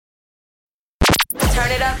Turn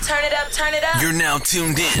it up, turn it up, turn it up. You're now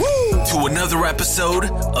tuned in to another episode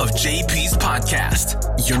of JP's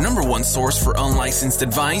Podcast, your number one source for unlicensed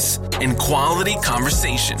advice and quality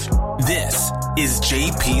conversation. This is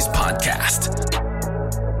JP's Podcast.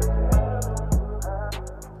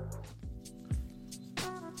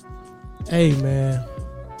 Hey, man.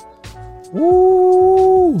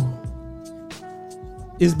 Woo!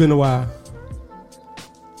 It's been a while.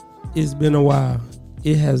 It's been a while.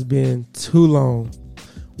 It has been too long.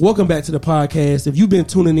 Welcome back to the podcast. If you've been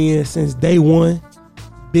tuning in since day one,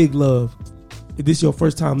 big love. If this is your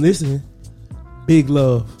first time listening, big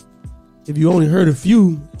love. If you only heard a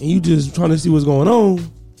few and you just trying to see what's going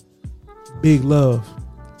on, big love.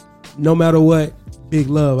 No matter what, big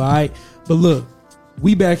love, all right? But look,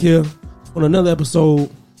 we back here on another episode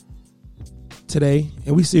today,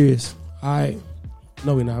 and we serious, all right?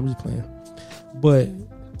 No, we're not. I'm just playing. But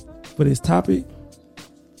for this topic,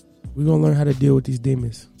 we're going to learn how to deal with these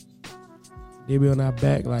demons. They be on our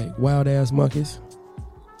back like wild-ass monkeys.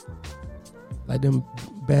 Like them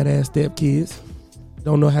badass step kids.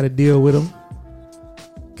 Don't know how to deal with them.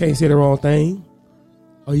 Can't say the wrong thing,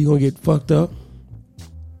 or you're going to get fucked up.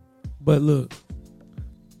 But look,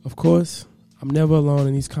 of course, I'm never alone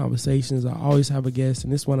in these conversations. I always have a guest,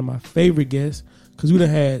 and this is one of my favorite guests because we done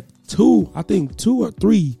had two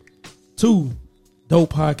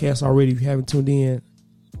dope podcasts already. If you haven't tuned in,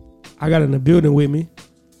 I got in the building with me.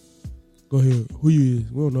 Go ahead. Who you is?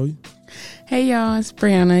 We don't know you. Hey, y'all. It's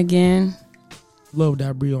Brianna again. Love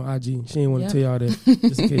that Bri on IG. She didn't want to tell y'all that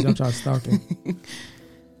just in case y'all try to stalk him.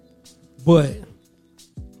 But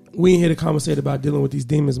we ain't here to conversate about dealing with these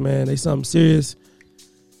demons, man. They something serious.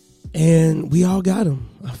 And we all got them.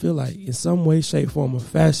 I feel like in some way, shape, form, or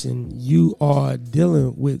fashion, you are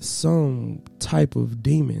dealing with some type of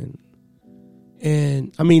demon.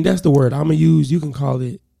 And I mean, that's the word I'm going to use. You can call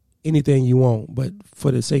it anything you want. But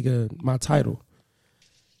for the sake of my title,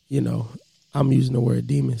 you know, I'm using the word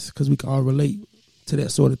demons because we can all relate to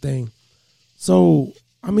that sort of thing. So,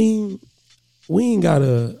 I mean, we ain't got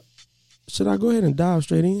to... Should I go ahead and dive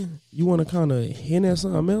straight in? You want to kind of hint at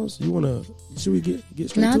something else? Should we get straight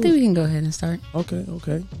to it? No, I think we can go ahead and start.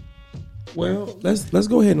 Okay. Well, let's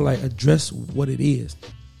go ahead and like address what it is.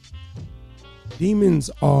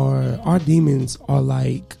 Our demons are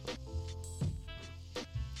like,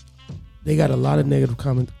 they got a lot of negative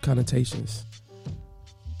connotations.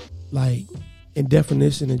 Like, in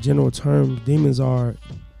definition, in general terms, demons are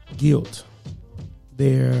guilt.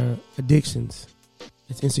 They're addictions.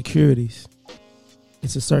 It's insecurities.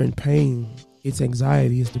 It's a certain pain. It's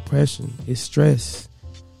anxiety. It's depression. It's stress.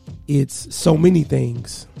 It's so many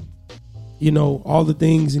things. You know, all the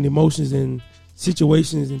things and emotions and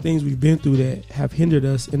situations and things we've been through that have hindered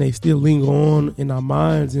us, and they still linger on in our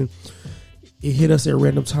minds, and it hit us at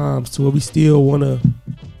random times to where we still want to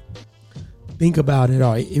think about it,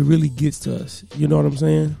 or it really gets to us. You know what I'm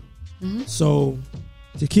saying? Mm-hmm. So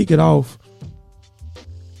to kick it off,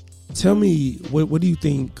 tell me, what do you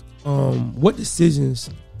think, what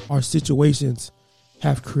decisions or situations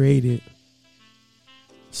have created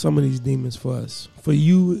some of these demons for us? For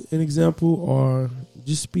you, an example, or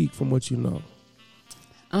just speak from what you know.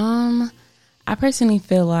 I personally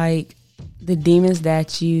feel like the demons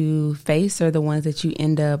that you face are the ones that you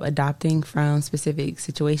end up adopting from specific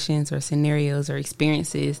situations or scenarios or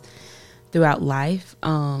experiences throughout life.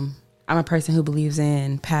 I'm a person who believes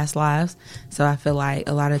in past lives. So I feel like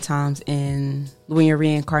a lot of times when you're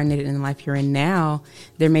reincarnated in the life you're in now,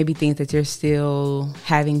 there may be things that you're still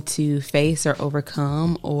having to face or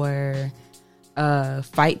overcome or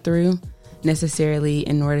fight through necessarily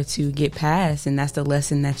in order to get past. And that's the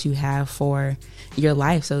lesson that you have for your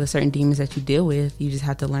life. So the certain demons that you deal with, you just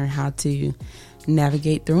have to learn how to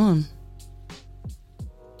navigate through them.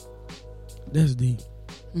 That's deep.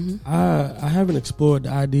 Mm-hmm. I haven't explored the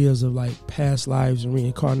ideas of like past lives and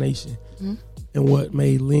reincarnation, mm-hmm. and what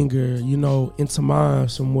may linger, you know, into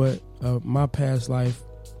mind from what my past life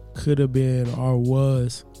could have been or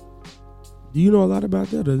was. Do you know a lot about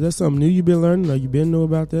that? Or is that something new you've been learning, or you been know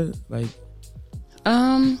about that? Like,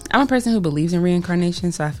 I'm a person who believes in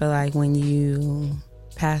reincarnation, so I feel like when you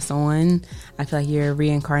pass on, I feel like you're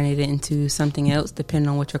reincarnated into something else, depending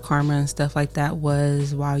on what your karma and stuff like that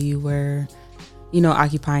was while you were, you know,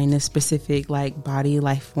 occupying this specific like body,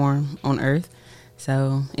 life form on Earth.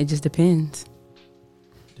 So it just depends.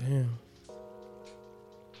 Damn.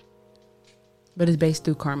 But it's based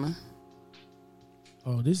through karma.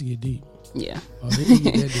 Oh, this get deep. Yeah. Oh,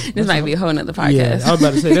 this might be a whole nother podcast. Yeah, I was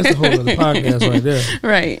about to say, that's a whole nother podcast right there.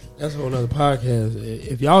 Right. That's a whole nother podcast.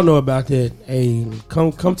 If y'all know about that, hey,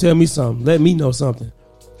 come tell me something. Let me know something.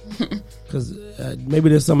 because maybe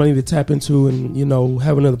there's something I need to tap into and, you know,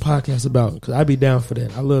 have another podcast about, because I'd be down for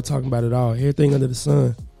that. I love talking about it all, everything under the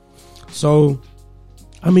sun. So,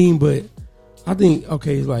 I mean, but I think,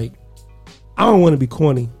 okay, like, I don't want to be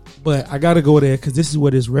corny, but I got to go there because this is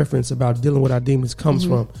where this reference about dealing with our demons comes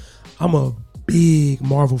from. I'm a big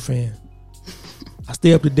Marvel fan. I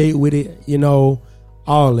stay up to date with it, you know,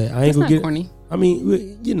 all that. I ain't gonna get corny. I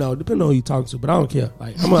mean, you know, depending on who you talking to, but I don't care.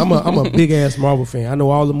 Like, I'm a big ass Marvel fan. I know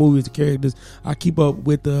all the movies, the characters. I keep up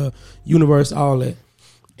with the universe, all that.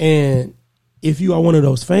 And if you are one of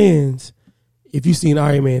those fans, if you've seen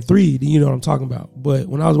Iron Man 3, then you know what I'm talking about. But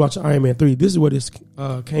when I was watching Iron Man 3, this is where this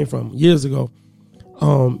came from years ago.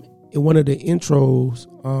 In one of the intros,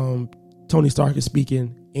 Tony Stark is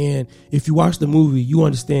speaking, and if you watch the movie, you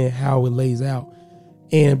understand how it lays out.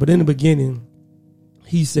 But in the beginning,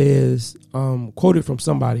 he says, quoted from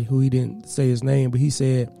somebody who he didn't say his name, but he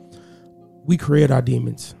said, "We create our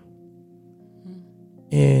demons,"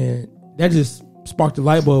 and that just sparked a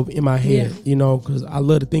light bulb in my head, you know, because I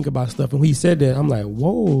love to think about stuff. And when he said that, I'm like,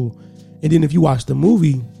 whoa. And then if you watch the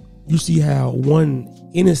movie, you see how one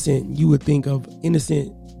innocent, you would think of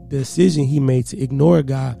innocent decision he made to ignore a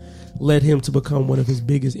guy led him to become one of his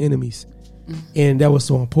biggest enemies. And that was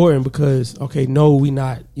so important because, okay, no, we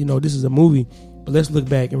not, you know, this is a movie, but let's look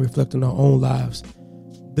back and reflect on our own lives.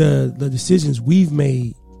 The decisions we've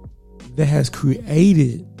made that has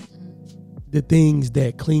created the things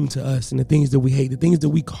that cling to us and the things that we hate, the things that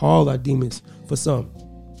we call our demons for some.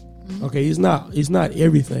 Okay, it's not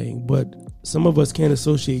everything, but some of us can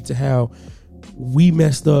associate to how we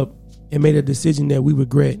messed up and made a decision that we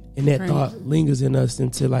regret, and that thought lingers in us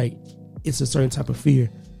until, like, it's a certain type of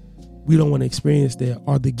fear. We don't want to experience that,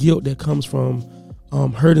 or the guilt that comes from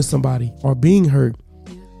hurting somebody or being hurt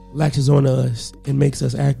latches on to us and makes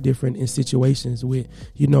us act different in situations with,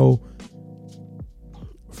 you know,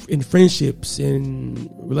 in friendships and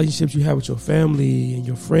relationships you have with your family and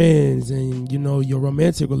your friends and, you know, your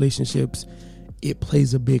romantic relationships. It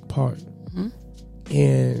plays a big part.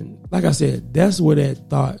 And like I said, that's where that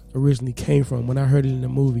thought originally came from when I heard it in the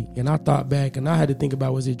movie. And I thought back and I had to think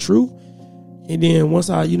about, was it true? And then once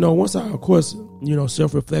I of course, you know,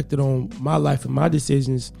 self-reflected on my life and my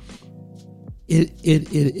decisions,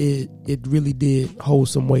 it really did hold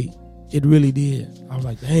some weight. It really did. I was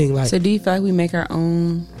like, dang, like. So do you feel like we make our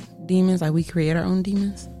own demons? Like we create our own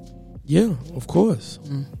demons? Yeah, of course.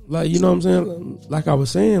 Like, you know what I'm saying? Like I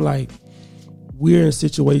was saying, like, we're in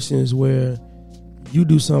situations where you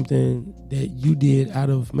do something that you did out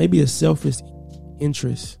of maybe a selfish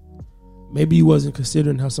interest. Maybe you wasn't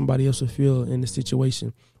considering how somebody else would feel in the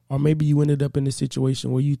situation. Or maybe you ended up in a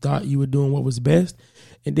situation where you thought you were doing what was best,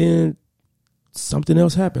 and then something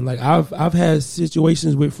else happened. Like I've had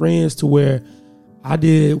situations with friends to where I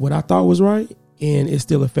did what I thought was right, and it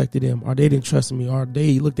still affected them, or they didn't trust me, or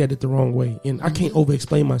they looked at it the wrong way. And I can't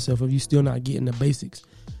over-explain myself if you still not getting the basics.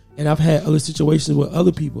 And I've had other situations with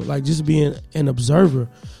other people, like just being an observer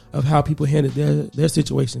of how people handled their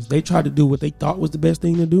situations. They tried to do what they thought was the best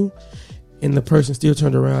thing to do, and the person still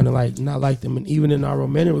turned around and like not like them. And even in our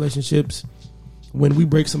romantic relationships, when we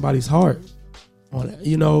break somebody's heart, on it,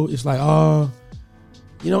 you know, it's like, oh,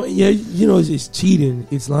 you know, yeah, you know, it's cheating,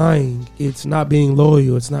 it's lying, it's not being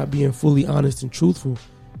loyal, it's not being fully honest and truthful.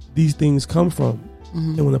 These things come from.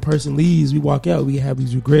 And when the person leaves, we walk out, we have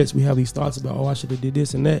these regrets, we have these thoughts about, oh, I should have did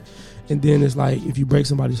this and that. And then it's like, if you break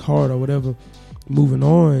somebody's heart or whatever, moving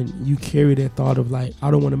on, you carry that thought of like, I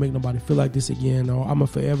don't want to make nobody feel like this again, or I'm going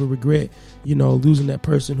to forever regret, you know, losing that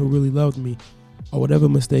person who really loved me, or whatever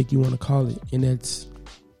mistake you want to call it. And that's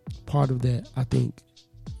part of that, I think.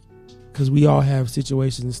 Because we all have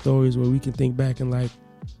situations and stories where we can think back and like,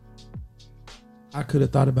 I could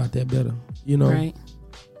have thought about that better, you know? Right.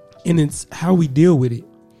 And it's how we deal with it.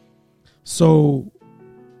 So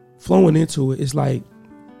flowing into it, it's like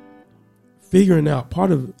figuring out,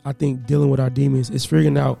 part of, I think, dealing with our demons is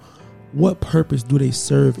figuring out what purpose do they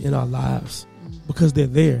serve in our lives, because they're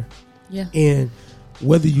there. Yeah. And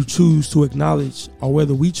whether you choose to acknowledge or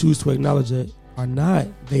whether we choose to acknowledge it or not,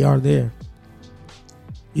 they are there.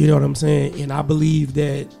 You know what I'm saying? And I believe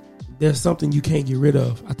that there's something you can't get rid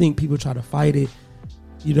of. I think people try to fight it.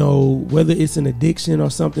 You know, whether it's an addiction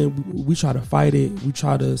or something, we try to fight it. We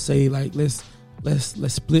try to say like, let's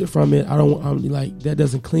split from it. I'm like, that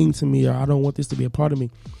doesn't cling to me, or I don't want this to be a part of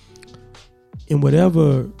me. And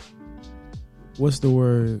whatever, what's the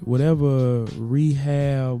word? Whatever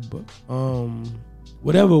rehab,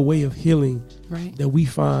 whatever way of healing that we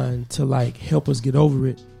find to like help us get over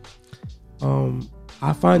it.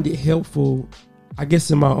 I find it helpful, I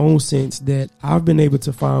guess, in my own sense, that I've been able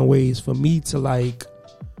to find ways for me to like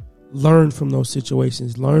learn from those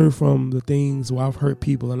situations, learn from the things where I've hurt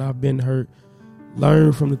people and I've been hurt,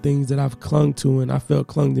 learn from the things that I've clung to and I felt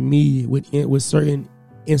clung to me with certain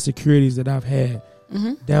insecurities that I've had,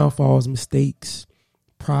 downfalls, mistakes,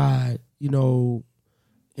 pride, you know,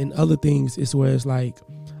 and other things. It's where it's like,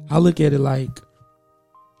 I look at it like,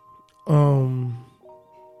 how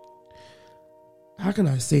can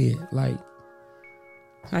I say it? Like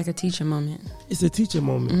a teaching moment. It's a teaching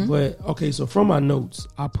moment. But okay, so from my notes,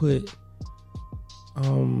 I put, how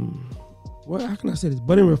can I say this?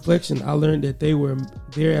 But in reflection, I learned that they were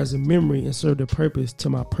there as a memory and served a purpose to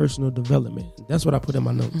my personal development. That's what I put in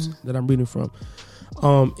my notes that I'm reading from.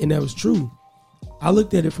 And that was true. I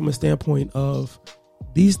looked at it from a standpoint of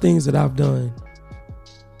these things that I've done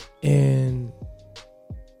and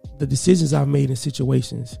the decisions I've made in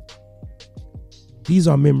situations. These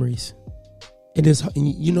are memories. And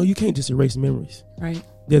you know, you can't just erase memories. Right.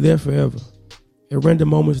 They're there forever. At random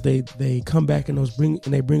moments, they come back and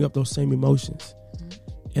they bring up those same emotions.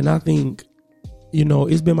 And I think, you know,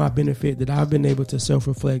 it's been my benefit that I've been able to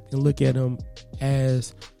self-reflect and look at them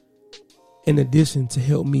as an addition to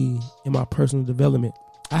help me in my personal development.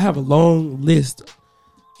 I have a long list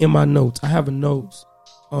in my notes. I have a notes.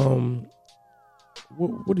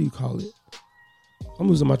 What do you call it? I'm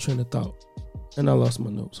losing my train of thought, and I lost my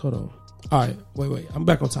notes. Hold on. All right, wait. I'm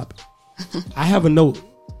back on topic. I have a note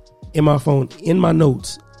in my phone, in my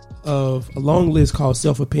notes, of a long list called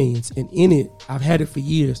self-opinions. And in it, I've had it for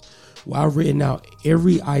years, where I've written out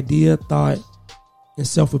every idea, thought, and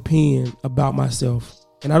self-opinion about myself.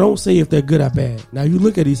 And I don't say if they're good or bad. Now, you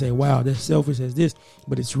look at it and say, wow, that's selfish as this,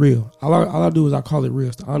 but it's real. All I do is I call it real.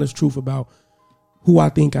 It's the honest truth about who I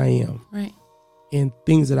think I am. Right. And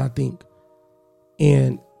things that I think.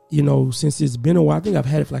 And, you know, since it's been a while, I think I've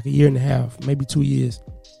had it for like a year and a half, maybe 2 years.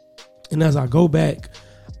 And as I go back,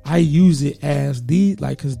 I use it as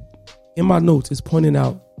because in my notes, it's pointing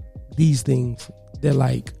out these things that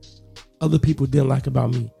like other people didn't like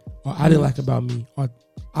about me, or I didn't like about me, or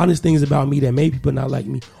honest things about me that made people not like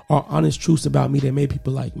me, or honest truths about me that made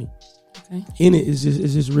people like me. Okay. In it is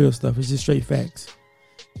just real stuff. It's just straight facts.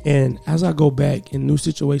 And as I go back and new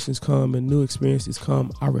situations come and new experiences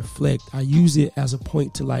come, I reflect. I use it as a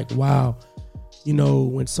point to like, wow, you know,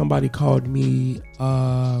 when somebody called me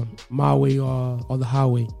my way or the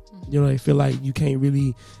highway, you know, they feel like you can't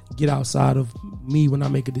really get outside of me when I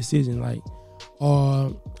make a decision. Like,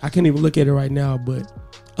 or I can't even look at it right now, but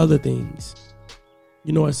other things.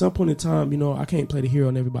 You know, at some point in time, you know, I can't play the hero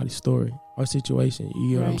in everybody's story or situation.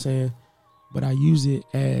 You know what I'm saying? But I use it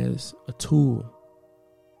as a tool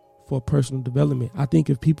for personal development. I think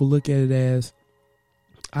if people look at it as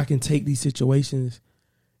I can take these situations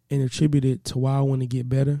and attribute it to why I want to get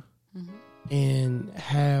better and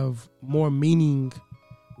have more meaning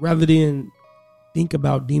rather than think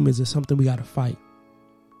about demons as something we got to fight.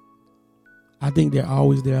 I think they're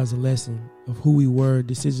always there as a lesson of who we were,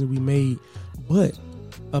 decisions we made, but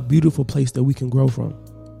a beautiful place that we can grow from.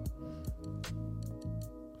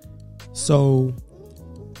 So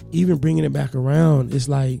even bringing it back around, it's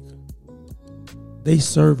like they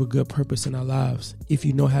serve a good purpose in our lives if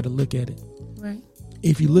you know how to look at it. Right.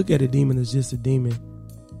 If you look at a demon as just a demon,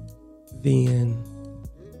 then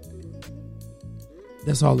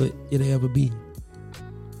that's all it'll ever be.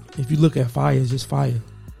 If you look at fire as just fire,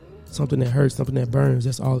 something that hurts, something that burns,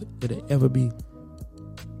 that's all it'll ever be.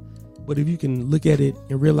 But if you can look at it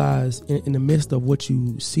and realize in the midst of what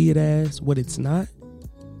you see it as, what it's not,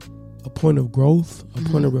 a point of growth, a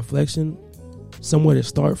point of reflection, somewhere to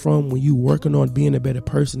start from when you working on being a better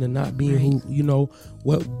person and not being who, you know,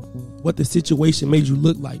 what the situation made you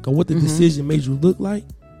look like or what the decision made you look like,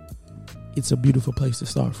 it's a beautiful place to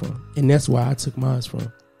start from. And that's where I took mine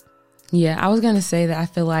from. Yeah, I was going to say that I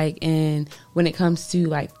feel like when it comes to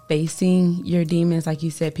like facing your demons, like you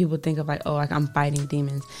said, people think of like, oh, like I'm fighting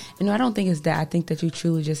demons. And no, I don't think it's that. I think that you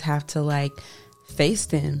truly just have to like face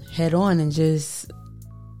them head on and just,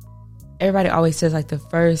 everybody always says like the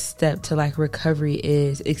first step to like recovery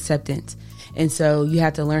is acceptance. And so you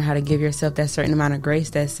have to learn how to give yourself that certain amount of grace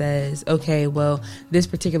that says, okay, well, this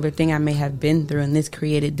particular thing I may have been through and this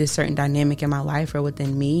created this certain dynamic in my life or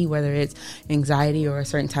within me, whether it's anxiety or a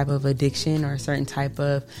certain type of addiction or a certain type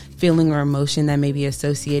of feeling or emotion that may be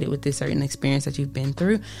associated with this certain experience that you've been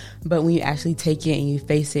through. But when you actually take it and you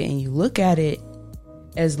face it and you look at it,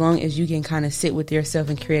 as long as you can kind of sit with yourself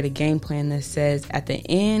and create a game plan that says at the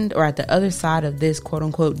end or at the other side of this quote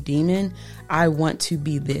unquote demon, I want to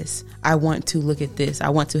be this. I want to look at this. I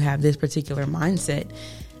want to have this particular mindset.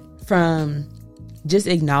 From just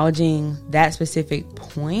acknowledging that specific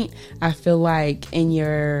point, I feel like in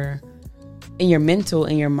your in your mental,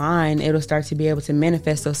 in your mind, it'll start to be able to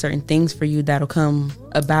manifest those certain things for you that'll come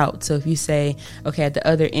about. So if you say, okay, at the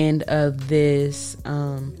other end of this,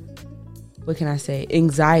 what can I say?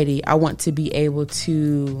 Anxiety, I want to be able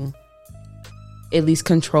to at least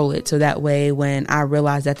control it. So that way, when I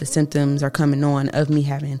realize that the symptoms are coming on of me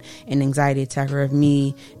having an anxiety attack or of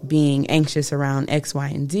me being anxious around X, Y,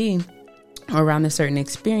 and Z, or around a certain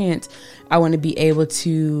experience, I want to be able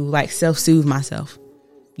to like self-soothe myself.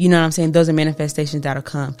 You know what I'm saying? Those are manifestations that'll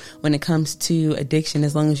come. When it comes to addiction,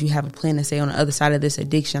 as long as you have a plan to say on the other side of this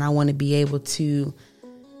addiction, I want to be able to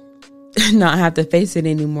not have to face it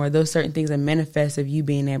anymore. Those certain things are manifest of you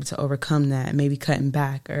being able to overcome that, maybe cutting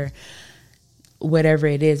back or whatever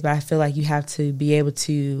it is. But I feel like you have to be able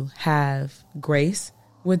to have grace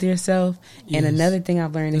with yourself. Yes. And another thing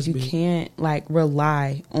I've learned is you can't like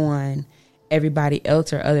rely on everybody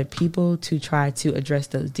else or other people to try to address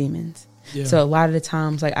those demons. Yeah. So a lot of the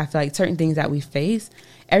times, like I feel like certain things that we face,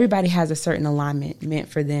 everybody has a certain alignment meant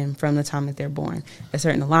for them from the time that they're born. A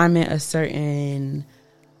certain alignment, a certain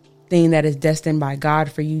thing that is destined by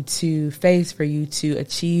God for you to face, for you to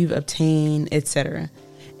achieve, obtain, etc.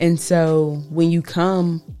 And so when you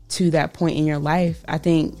come to that point in your life, I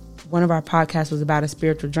think one of our podcasts was about a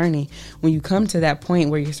spiritual journey. When you come to that point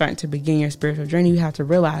where you're starting to begin your spiritual journey, you have to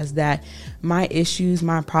realize that my issues,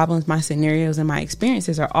 my problems, my scenarios, and my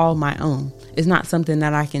experiences are all my own. It's not something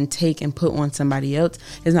that I can take and put on somebody else.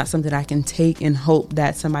 It's not something I can take and hope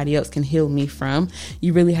that somebody else can heal me from.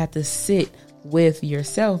 You really have to sit with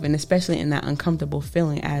yourself, and especially in that uncomfortable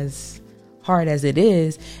feeling, as hard as it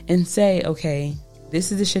is, and say, okay,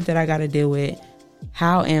 this is the shit that I got to deal with.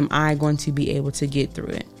 How am I going to be able to get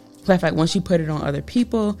through it? So I feel like once you put it on other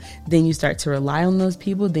people, then you start to rely on those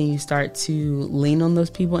people, then you start to lean on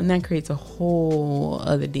those people, and that creates a whole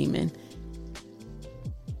other demon.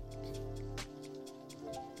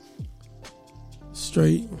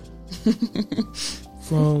 Straight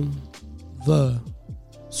from the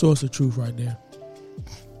source of truth right there.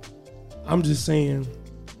 I'm just saying,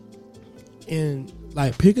 and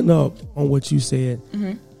like picking up on what you said,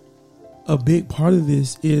 a big part of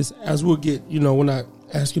this is, as we'll get, when I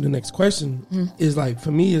ask you the next question, is like,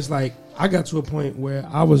 for me, it's like, I got to a point where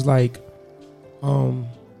I was like, I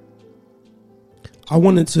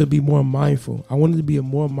wanted to be more mindful. I wanted to be a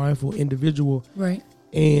more mindful individual. Right.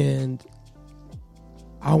 And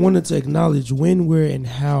I wanted to acknowledge when, where, and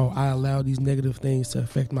how I allow these negative things to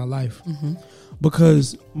affect my life.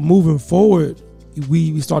 Because moving forward,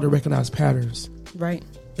 we start to recognize patterns. Right.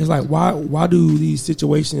 It's like, why do these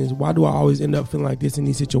situations, why do I always end up feeling like this in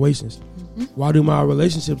these situations? Why do my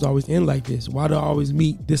relationships always end like this? Why do I always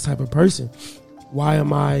meet this type of person? Why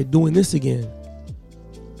am I doing this again?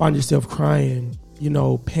 Find yourself crying,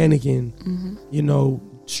 panicking,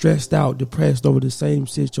 stressed out, depressed over the same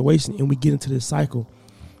situation, and we get into this cycle.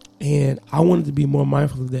 And I wanted to be more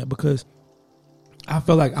mindful of that because I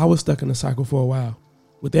felt like I was stuck in a cycle for a while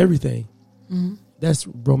with everything. That's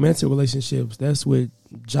romantic relationships. That's with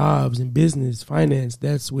jobs and business, finance.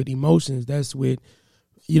 That's with emotions. That's with,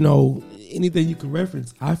 anything you can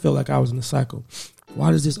reference. I felt like I was in a cycle.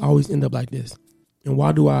 Why does this always end up like this? And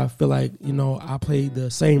why do I feel like, I played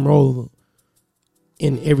the same role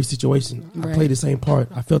in every situation? Right. I played the same part.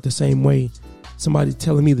 I felt the same way. Somebody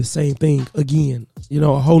telling me the same thing again,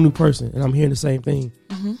 a whole new person, and I'm hearing the same thing.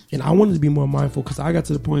 And I wanted to be more mindful because I got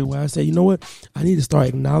to the point where I said, you know what? I need to start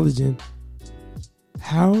acknowledging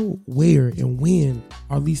how, where, and when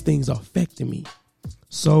are these things affecting me.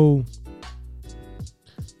 So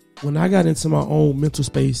when I got into my own mental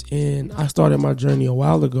space and I started my journey a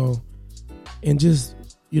while ago, and just,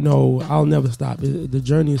 I'll never stop. The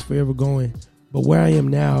journey is forever going. But where I am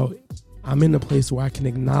now, I'm in a place where I can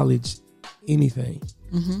acknowledge anything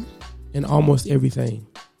and almost everything.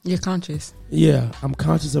 You're conscious. Yeah, I'm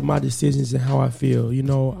conscious of my decisions and how I feel.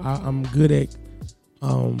 I'm good at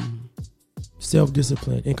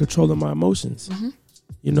self-discipline and controlling my emotions.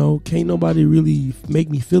 Can't nobody really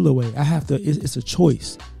make me feel away. I have to. It's a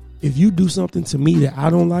choice. If you do something to me that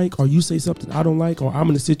I don't like, or you say something I don't like, or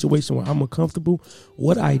I'm in a situation where I'm uncomfortable,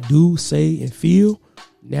 what I do, say, and feel,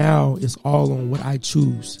 now it's all on what I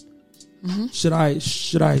choose. Should I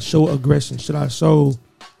show aggression? Should I show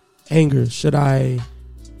anger? Should I,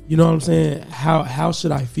 you know what I'm saying? How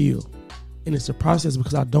should I feel? And it's a process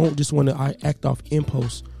because I don't just want to act off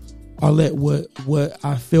impulse or let what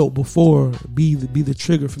I felt before be the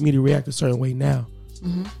trigger for me to react a certain way now.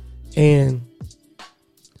 And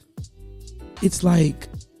it's like,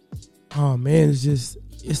 oh man,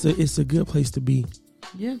 it's a good place to be.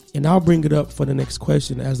 Yeah. And I'll bring it up for the next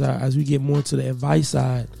question as we get more to the advice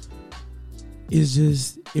side. It's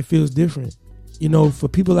just, it feels different. For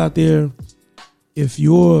people out there, if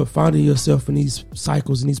you're finding yourself in these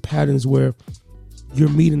cycles and these patterns where you're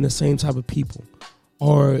meeting the same type of people,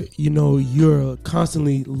 or you're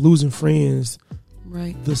constantly losing friends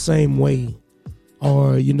the same way,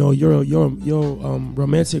 or your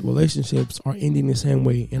romantic relationships are ending the same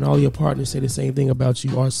way, and all your partners say the same thing about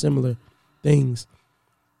you or similar things.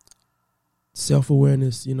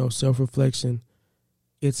 Self-awareness, self-reflection,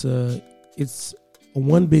 it's a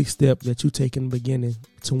one big step that you take in the beginning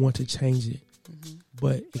to want to change it. Mm-hmm.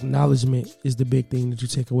 But acknowledgement is the big thing that you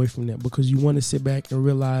take away from that, because you want to sit back and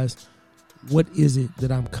realize, what is it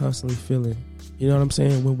that I'm constantly feeling? You know what I'm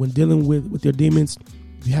saying? When dealing with your demons,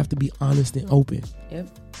 you have to be honest and open. Yep.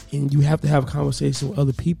 And you have to have a conversation with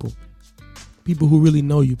other people who really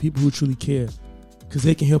know you, people who truly care, because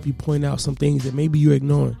they can help you point out some things that maybe you're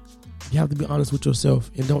ignoring. You have to be honest with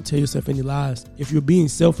yourself and don't tell yourself any lies. If you're being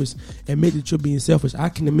selfish, admit that you're being selfish. I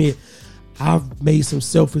can admit I've made some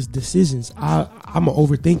selfish decisions. I'm an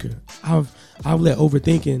overthinker. I've let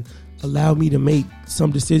overthinking allow me to make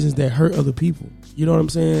some decisions that hurt other people. You know what I'm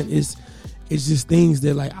saying? It's just things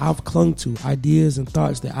that like I've clung to, ideas and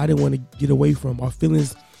thoughts that I didn't want to get away from, or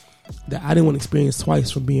feelings that I didn't want to experience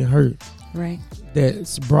twice from being hurt. Right.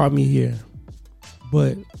 That's brought me here.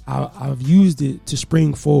 But I've used it to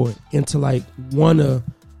spring forward and to like want to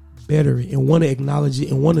better it and want to acknowledge it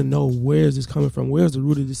and want to know, where is this coming from? Where's the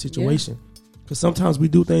root of this situation? Because sometimes we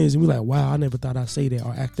do things and we're like, wow, I never thought I'd say that,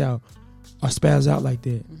 or act out, or spaz out like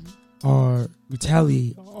that, or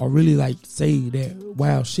retaliate, or really like say that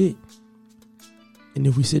wild shit. And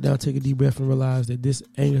if we sit down, take a deep breath, and realize that this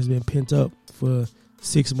anger has been pent up for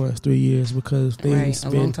 6 months, 3 years, because things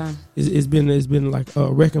long time. It's been like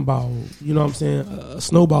a wrecking ball. You know what I'm saying? A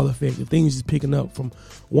snowball effect. The things just picking up from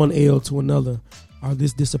one L to another, or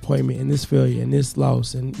this disappointment and this failure and this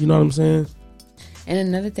loss, and you know what I'm saying? And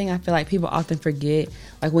another thing I feel like people often forget,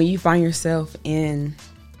 like when you find yourself in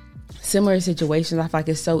similar situations, I feel like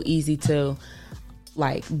it's so easy to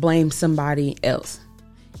like blame somebody else,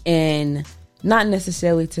 and not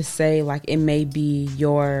necessarily to say like it may be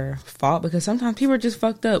your fault, because sometimes people are just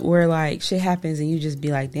fucked up where like shit happens and you just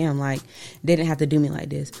be like, damn, like they didn't have to do me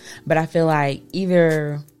like this. But I feel like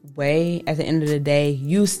either way, at the end of the day,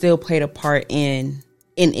 you still played a part in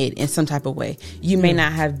it in some type of way. You may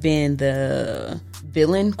not have been the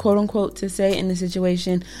villain, quote unquote, to say in the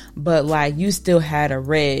situation, but like you still had a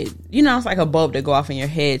red, it's like a bulb to go off in your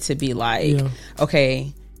head to be like,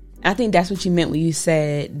 okay. I think that's what you meant when you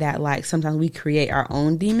said that, like, sometimes we create our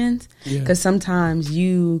own demons, because sometimes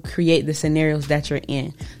you create the scenarios that you're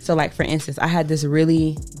in. So, like, for instance, I had this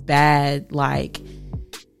really bad, like,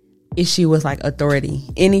 issue with, like, authority.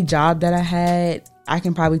 Any job that I had, I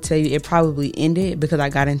can probably tell you it probably ended because I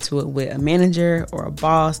got into it with a manager or a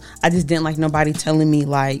boss. I just didn't like nobody telling me,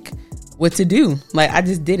 like, what to do. Like, I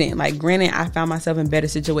just didn't. Like, granted, I found myself in better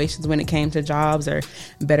situations when it came to jobs or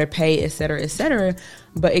better pay, et cetera,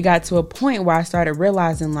 but it got to a point where I started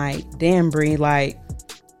realizing, like, damn, Bree, like,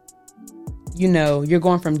 you're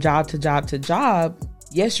going from job to job to job.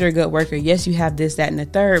 Yes, you're a good worker. Yes, you have this, that, and the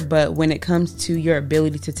third. But when it comes to your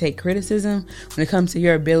ability to take criticism, when it comes to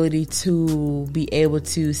your ability to be able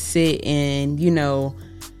to sit and,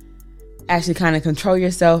 actually kind of control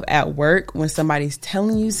yourself at work when somebody's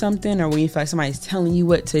telling you something, or when you feel like somebody's telling you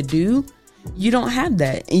what to do, you don't have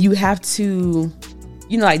that. And you have to,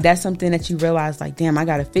 like, that's something that you realize, like, damn, I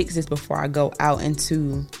got to fix this before I go out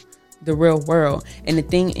into the real world. And the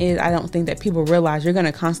thing is, I don't think that people realize you're going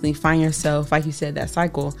to constantly find yourself, like you said, that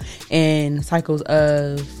cycle, and cycles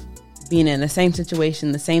of being in the same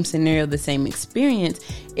situation, the same scenario, the same experience,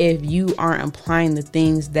 if you aren't applying the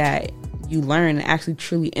things that you learn and actually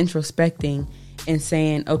truly introspecting and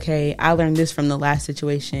saying, okay, I learned this from the last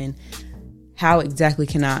situation. How exactly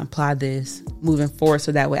can I apply this moving forward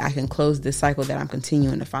so that way I can close this cycle that I'm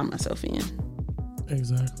continuing to find myself in?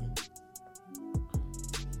 Exactly.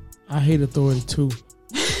 I hate authority too.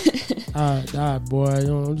 Boy,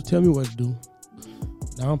 don't tell me what to do.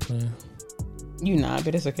 Now I'm playing. You not,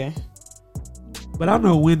 but it's okay. But I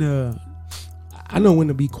know when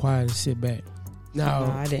to be quiet and sit back. No,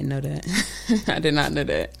 I didn't know that. I did not know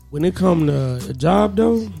that. When it come to a job,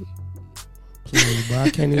 though, please, bro, I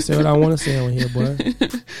can't even say what I want to say on here, boy.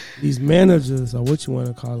 These managers, or what you want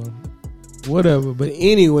to call them, whatever. But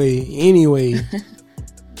anyway,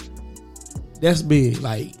 that's big.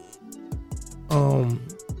 Like,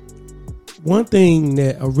 one thing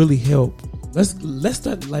that really help. Let's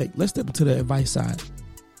step into the advice side.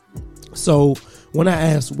 So when I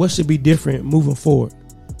ask what should be different moving forward,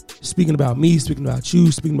 speaking about me, speaking about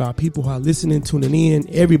you, speaking about people who are listening, tuning in,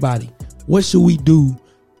 everybody, what should we do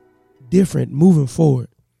different moving forward?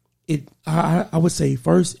 I would say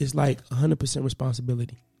first it's like 100%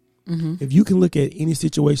 responsibility. Mm-hmm. If you can look at any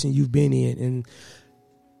situation you've been in, and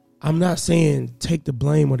I'm not saying take the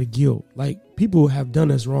blame or the guilt. Like, people have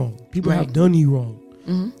done us wrong. People have done you wrong.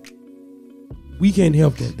 Mm-hmm. We can't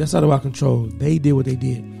help that. That's out of our control. They did what they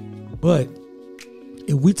did. But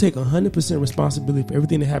if we take 100% responsibility for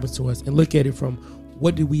everything that happens to us and look at it from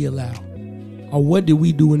what did we allow, or what did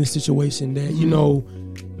we do in this situation that, you know,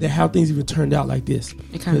 that how things even turned out like this.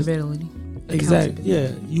 Accountability. Exactly.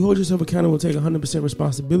 Yeah. You hold yourself accountable, take 100%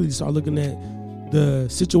 responsibility, start looking at the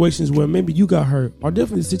situations where maybe you got hurt, or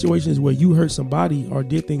definitely situations where you hurt somebody or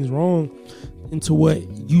did things wrong, into what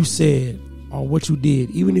you said or what you did,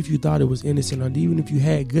 even if you thought it was innocent, or even if you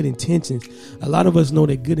had good intentions. A lot of us know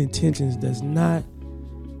that good intentions does not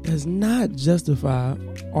justify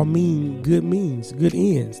or mean good ends.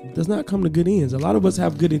 It does not come to good ends. A lot of us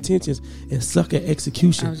have good intentions and suck at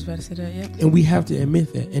execution. I was about to say that, yeah. And we have to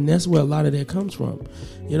admit that. And that's where a lot of that comes from.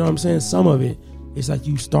 You know what I'm saying? Some of it, it's like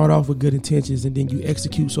you start off with good intentions and then you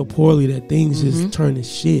execute so poorly that things just turn to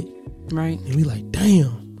shit. Right. And we like,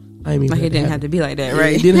 damn. I mean, like, it didn't have to be like that,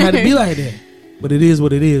 right? It didn't have to be like that. But it is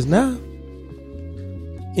what it is now.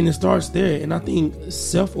 And it starts there. And I think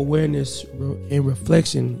self-awareness and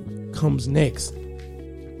reflection comes next.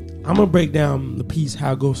 I'm going to break down the piece,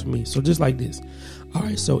 how it goes for me. So just like this. All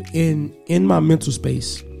right. So in my mental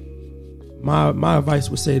space, my advice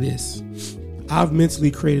would say this. I've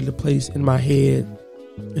mentally created a place in my head.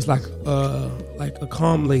 It's like a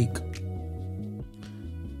calm lake.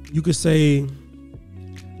 You could say,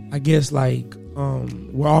 I guess, like,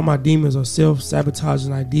 where all my demons or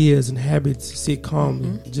self-sabotaging ideas and habits sit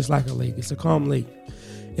calmly, just like a lake. It's a calm lake.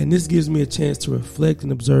 And this gives me a chance to reflect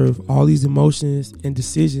and observe all these emotions and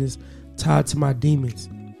decisions tied to my demons.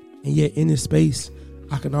 And yet in this space,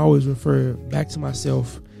 I can always refer back to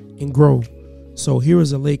myself and grow. So here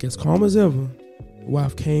is a lake as calm as ever, where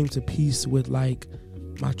I've came to peace with, like,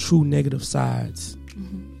 my true negative sides,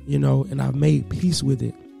 you know, and I've made peace with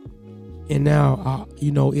it. And now,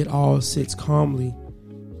 it all sits calmly,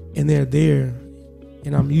 and they're there,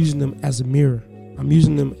 and I'm using them as a mirror. I'm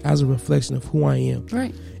using them as a reflection of who I am.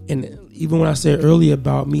 Right. And even when I said earlier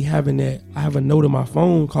about me having that, I have a note on my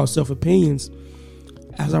phone called Self-Opinions.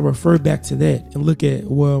 As I refer back to that and look at,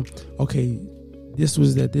 well, okay, this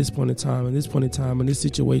was at this point in time, and this point in time, in this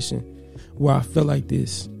situation where I felt like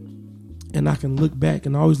this. And I can look back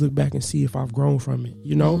and always look back and see if I've grown from it.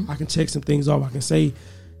 You know, I can check some things off. I can say,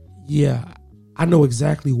 yeah, I know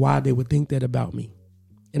exactly why they would think that about me.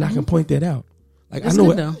 And I can point that out. Like, That's I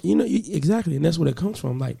know, good, exactly. And that's where it comes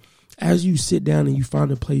from. Like, as you sit down and you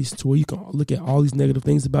find a place to where you can look at all these negative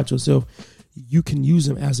things about yourself, you can use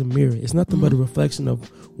them as a mirror. It's nothing but a reflection of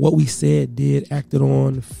what we said, did, acted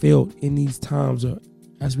on, felt in these times, or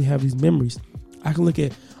as we have these memories. I can look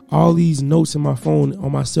at all these notes in my phone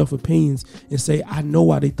on my self-opinions and say, I know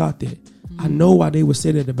why they thought that. I know why they would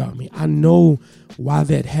say that about me. I know why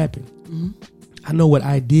that happened. I know what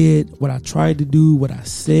I did, what I tried to do, what I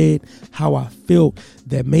said, how I felt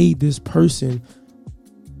that made this person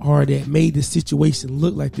or that made the situation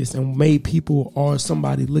look like this and made people or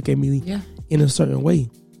somebody look at me in a certain way.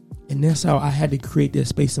 And that's how I had to create that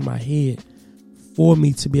space in my head for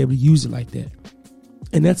me to be able to use it like that.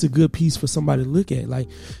 And that's a good piece for somebody to look at. Like,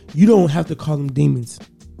 you don't have to call them demons.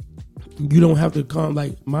 You don't have to call,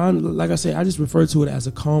 like, mine, like I said, I just refer to it as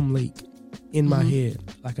a calm lake in my head.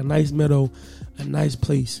 Like a nice meadow, a nice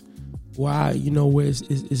place where where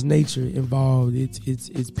it's nature involved.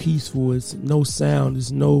 It's peaceful. It's no sound.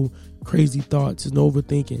 There's no crazy thoughts. There's no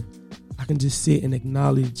overthinking. I can just sit and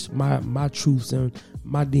acknowledge my truths and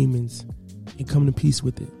my demons and come to peace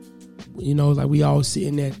with it. Like we all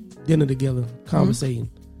sitting at dinner together,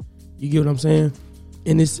 conversating. You get what I'm saying?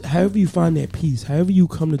 And it's however you find that peace, however you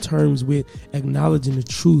come to terms with acknowledging the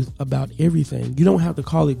truth about everything. You don't have to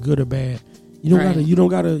call it good or bad. You don't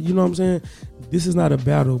gotta, you know what I'm saying? This is not a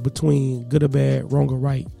battle between good or bad, wrong or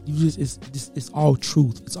right. It's all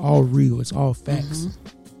truth. It's all real. It's all facts.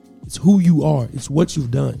 It's who you are. It's what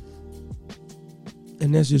you've done.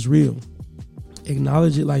 And that's just real.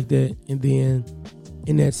 Acknowledge it like that. And then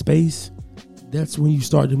in that space, that's when you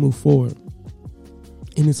start to move forward.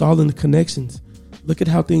 And it's all in the connections. Look at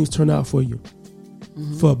how things turn out for you.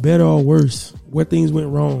 For better or worse, where things went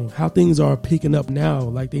wrong, how things are picking up now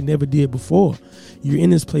like they never did before. You're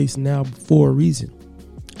in this place now for a reason.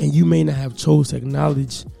 And you may not have chose to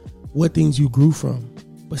acknowledge what things you grew from.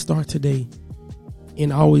 But start today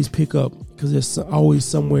and always pick up, because there's always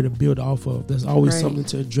somewhere to build off of. There's always something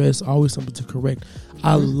to address, always something to correct.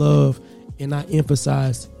 I love and I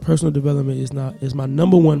emphasize personal development is my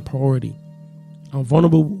number one priority. I'm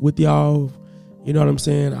vulnerable with y'all You know what I'm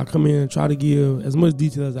saying? I come in and try to give as much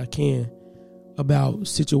detail as I can about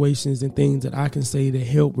situations and things that I can say that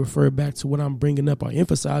help refer back to what I'm bringing up or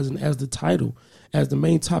emphasizing as the title, as the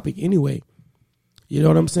main topic anyway. You know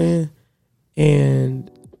what I'm saying? And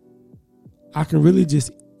I can really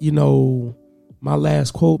just, my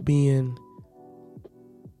last quote being,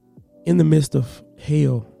 in the midst of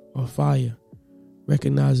hell or fire,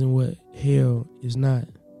 recognizing what hell is not.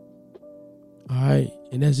 All right?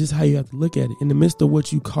 And that's just how you have to look at it. In the midst of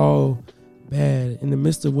what you call bad, in the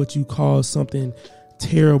midst of what you call something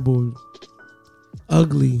terrible,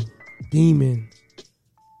 ugly, demon,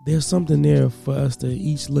 there's something there for us to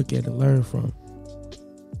each look at and learn from.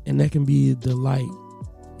 And that can be the light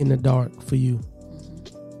in the dark for you.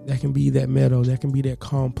 That can be that meadow. That can be that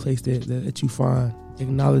calm place that you find,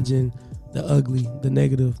 acknowledging the ugly, the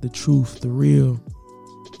negative, the truth, the real,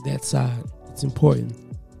 that side. It's important.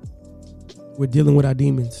 We're dealing with our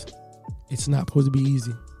demons. It's not supposed to be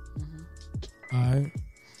easy. All right.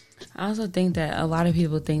 I also think that a lot of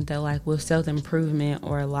people think that, like, with self-improvement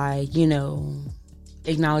or, like,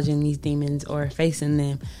 acknowledging these demons or facing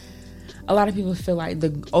them, a lot of people feel like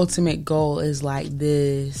the ultimate goal is like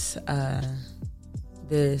this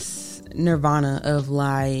nirvana of,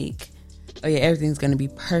 like, oh yeah, everything's gonna be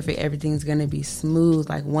perfect, everything's gonna be smooth.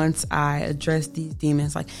 Like, once I address these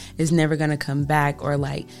demons, like, it's never gonna come back. Or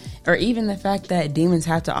even the fact that demons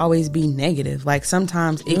have to always be negative. Like,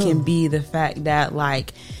 sometimes it can be the fact that,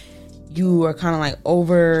 like, you are kind of like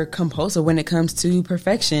over compulsive when it comes to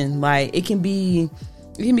perfection. Like, it can be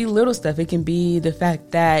little stuff. It can be the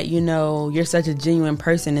fact that, you're such a genuine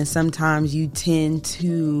person, and sometimes you tend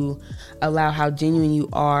to allow how genuine you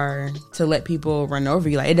are to let people run over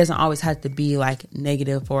you. Like, it doesn't always have to be like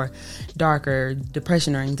negative or dark or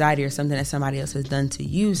depression or anxiety or something that somebody else has done to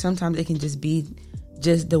you. Sometimes it can just be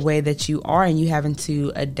just the way that you are, and you having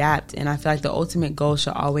to adapt. And I feel like the ultimate goal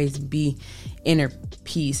should always be inner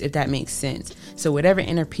peace, if that makes sense. So whatever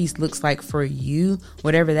inner peace looks like for you,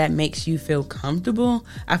 whatever that makes you feel comfortable,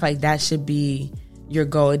 I feel like that should be your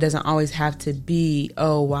goal. It doesn't always have to be,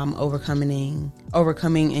 oh, well, I'm overcoming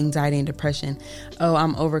anxiety and depression. Oh,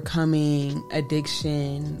 I'm overcoming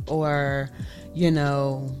addiction, or,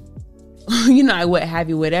 what have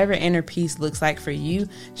you. Whatever inner peace looks like for you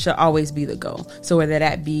should always be the goal. So whether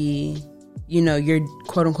that be, your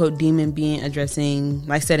quote unquote demon being addressing,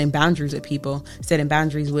 like, setting boundaries with people, setting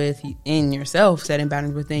boundaries within yourself, setting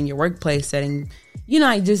boundaries within your workplace, setting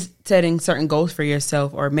certain goals for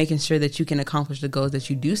yourself, or making sure that you can accomplish the goals that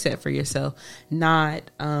you do set for yourself, not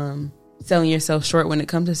selling yourself short when it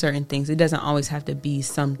comes to certain things. It doesn't always have to be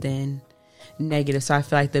something negative. So I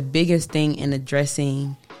feel like the biggest thing in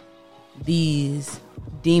addressing these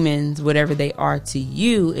demons, whatever they are to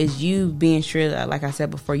you, is you being sure that, like I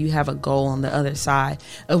said before, you have a goal on the other side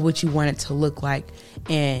of what you want it to look like.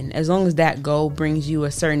 And as long as that goal brings you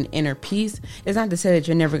a certain inner peace, it's not to say that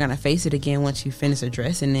you're never going to face it again once you finish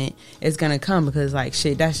addressing it. It's going to come, because, like,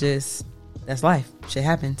 shit, that's life. Shit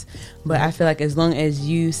happens. But I feel like as long as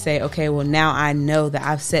you say, okay, well, now I know that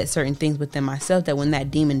I've set certain things within myself, that when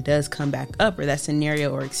that demon does come back up, or that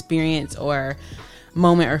scenario or experience or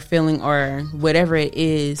moment or feeling or whatever it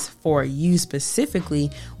is for you specifically,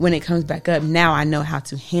 when it comes back up, now I know how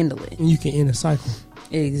to handle it. And you can end a cycle.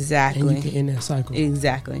 Exactly. And you can end that cycle.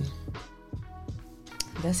 Exactly.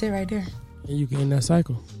 That's it right there. And you can end that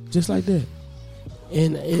cycle. Just like that.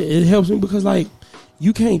 And it helps me because, like,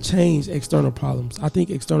 you can't change external problems. I think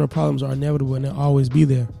external problems are inevitable and they'll always be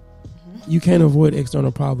there. Mm-hmm. You can't avoid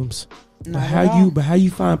external problems. But how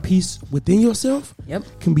you find peace within yourself,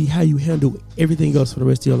 can be how you handle everything else for the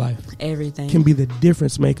rest of your life. Everything can be the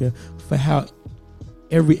difference maker for how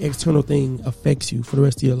every external thing affects you for the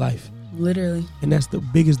rest of your life. Literally. And that's the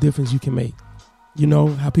biggest difference you can make.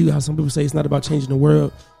 How some people say it's not about changing the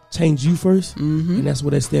world, change you first, and that's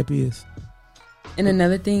what that step is. And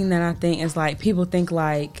another thing that I think is, like, people think,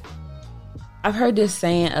 like, I've heard this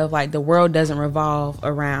saying of, like, the world doesn't revolve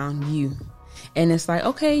around you. And it's like,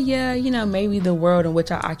 okay, yeah, maybe the world in which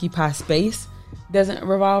I occupy space doesn't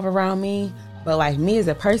revolve around me. But, like, me as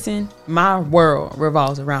a person, my world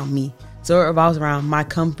revolves around me. So it revolves around my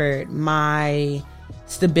comfort, my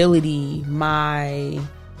stability, my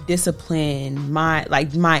discipline, my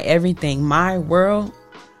everything. My world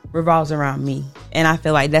revolves around me. And I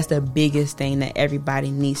feel like that's the biggest thing that everybody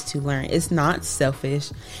needs to learn. It's not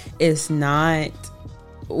selfish. It's not,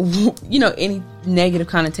 any negative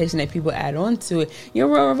connotation that people add on to it. Your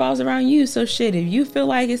world revolves around you. So shit, if you feel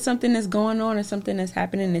like it's something that's going on or something that's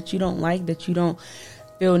happening that you don't like, that you don't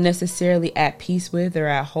feel necessarily at peace with or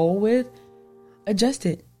at whole with, adjust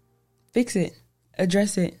it, fix it,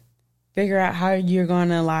 address it, figure out how you're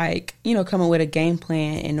gonna like, come up with a game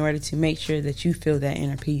plan in order to make sure that you feel that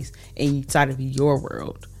inner peace inside of your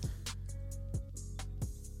world.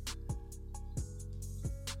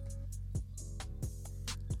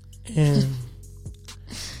 And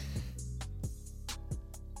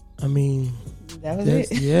I mean, that was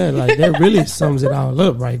it. Yeah, like that really sums it all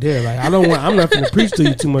up right there. Like I'm not going to preach to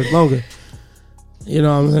you too much longer. You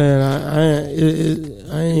know what I'm saying?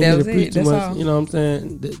 I ain't going to preach too much. All. You know what I'm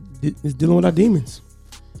saying? It's dealing with our demons.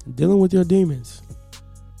 Dealing with your demons.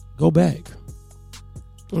 Go back.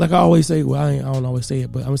 Like I always say, well, I don't always say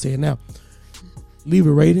it, but I'm going to say it now. Leave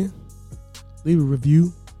a rating. Leave a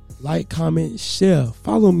review. Like, comment, share.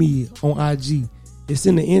 Follow me on IG. It's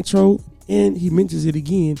in the intro, and he mentions it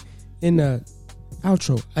again in the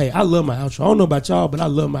outro. Hey, I love my outro. I don't know about y'all, but I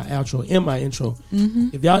love my outro and my intro. Mm-hmm.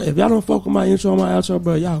 If y'all don't fuck with my intro and my outro,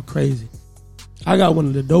 bro, y'all crazy. I got one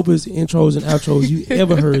of the dopest intros and outros you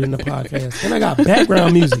ever heard in the podcast. And I got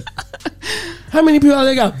background music. How many people out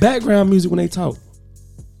there got background music when they talk?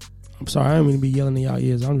 I'm sorry, I don't mean to be yelling in y'all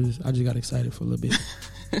ears. I just got excited for a little bit.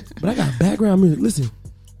 But I got background music. Listen.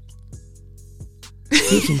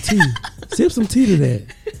 Sip some tea. Sip some tea to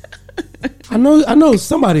that. I know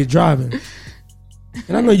somebody driving.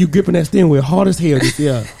 And I know you gripping that steering wheel hard as hell.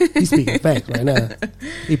 Yeah, he's speaking facts right now.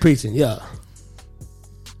 He preaching, yeah.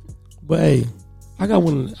 But hey, I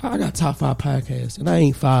got top 5 podcasts, and I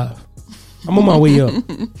ain't 5. I'm on my way up,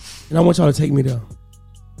 and I want y'all to take me there,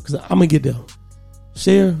 because I'm gonna get there.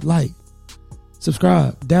 Share, like,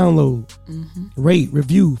 subscribe, download, rate,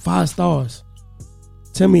 review, 5 stars.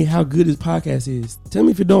 Tell me how good this podcast is. Tell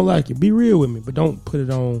me if you don't like it. Be real with me, but don't put it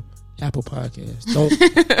on Apple Podcasts.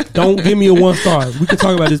 Don't give me a 1 star. We can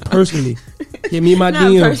talk about this personally. Hit me in my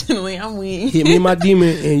DM. Personally, I'm weak. Hit me in my DM,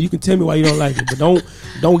 and you can tell me why you don't like it. But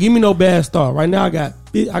don't give me no bad star. Right now, I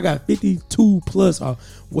got 52 plus or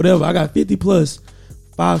whatever. I got 50 plus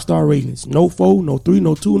 5-star ratings. No 4, no 3,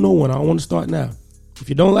 no 2, no 1. I want to start now. If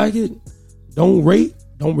you don't like it, don't rate,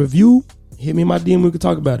 don't review. Hit me in my DM. We can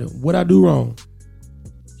talk about it. What I do wrong.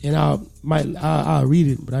 And I'll read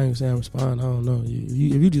it, but I ain't saying respond. I don't know. If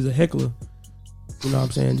you just a heckler, you know what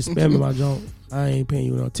I'm saying? Just spam me my junk. I ain't paying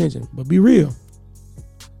you no attention. But be real.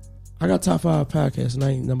 I got top 5 podcasts and I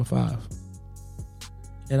ain't number 5.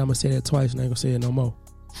 And I'm going to say that twice and I ain't going to say it no more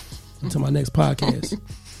until my next podcast.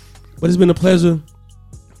 But it's been a pleasure.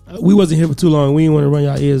 We wasn't here for too long. We didn't want to run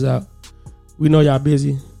y'all ears out. We know y'all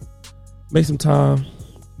busy. Make some time.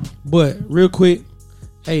 But real quick,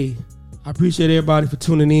 hey, I appreciate everybody for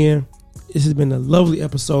tuning in. This has been a lovely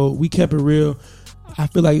episode. We kept it real. I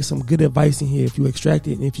feel like it's some good advice in here if you extract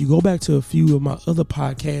it. And if you go back to a few of my other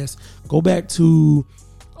podcasts, go back to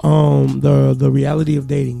the reality of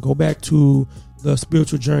dating. Go back to the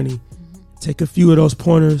spiritual journey. Take a few of those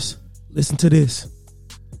pointers. Listen to this.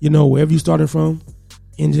 Wherever you started from,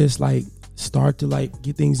 and just like start to like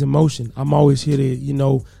get things in motion. I'm always here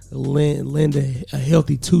to, lend a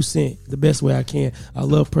healthy 2 cents the best way I can. I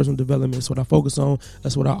love personal development. That's what I focus on.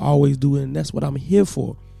 That's what I always do. And that's what I'm here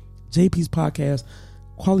for. JP's podcast,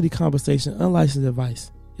 quality conversation, unlicensed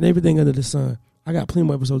advice, and everything under the sun. I got plenty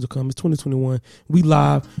more episodes to come. It's 2021. We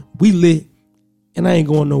live. We lit. And I ain't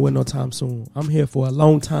going nowhere no time soon. I'm here for a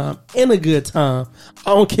long time and a good time.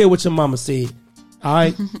 I don't care what your mama said. All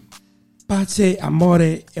right? Pace, amore,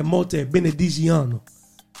 e molte benediciano.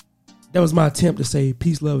 That was my attempt to say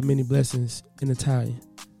peace, love, and many blessings in Italian.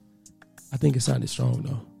 I think it sounded strong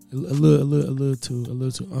though. A little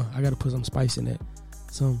too. I gotta put some spice in that.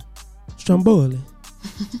 Some stromboli.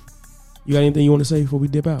 You got anything you want to say before we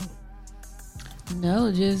dip out?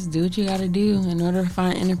 No, just do what you gotta do in order to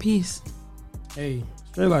find inner peace. Hey,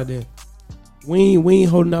 straight like that. We ain't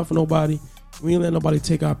holding out for nobody. We ain't letting nobody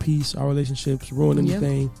take our peace, our relationships, ruin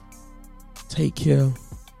anything. Yep. Take care.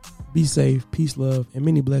 Be safe. Peace, love, and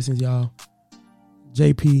many blessings, y'all.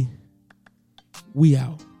 JP, we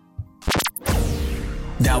out.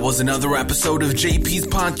 That was another episode of JP's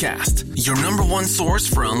podcast, your number 1 source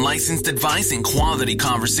for unlicensed advice and quality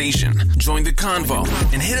conversation. Join the convo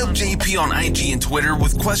and hit up JP on IG and Twitter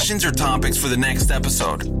with questions or topics for the next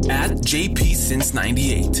episode at JP Since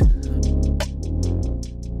 98.